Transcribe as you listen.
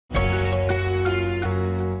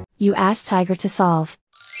You ask Tiger to solve.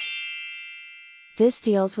 This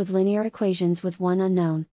deals with linear equations with one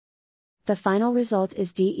unknown. The final result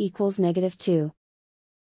is d equals -2.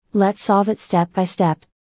 Let's solve it step by step.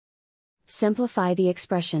 Simplify the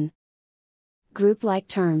expression. Group like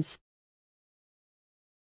terms.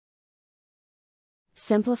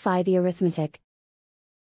 Simplify the arithmetic.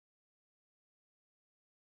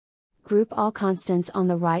 Group all constants on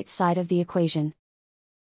the right side of the equation.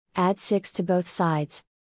 Add 6 to both sides.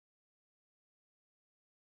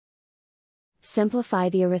 Simplify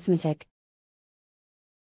the arithmetic.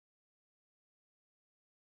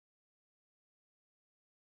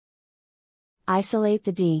 Isolate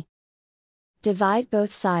the d. Divide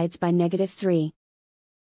both sides by -3.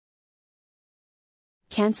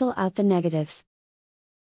 Cancel out the negatives.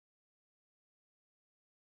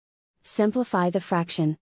 Simplify the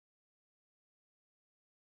fraction.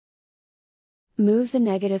 Move the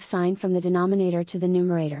negative sign from the denominator to the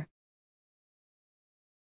numerator.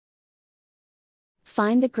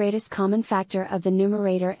 Find the greatest common factor of the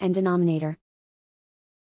numerator and denominator.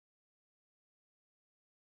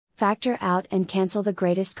 Factor out and cancel the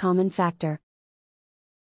greatest common factor.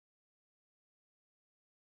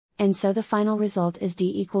 And so the final result is d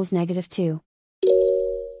equals -2.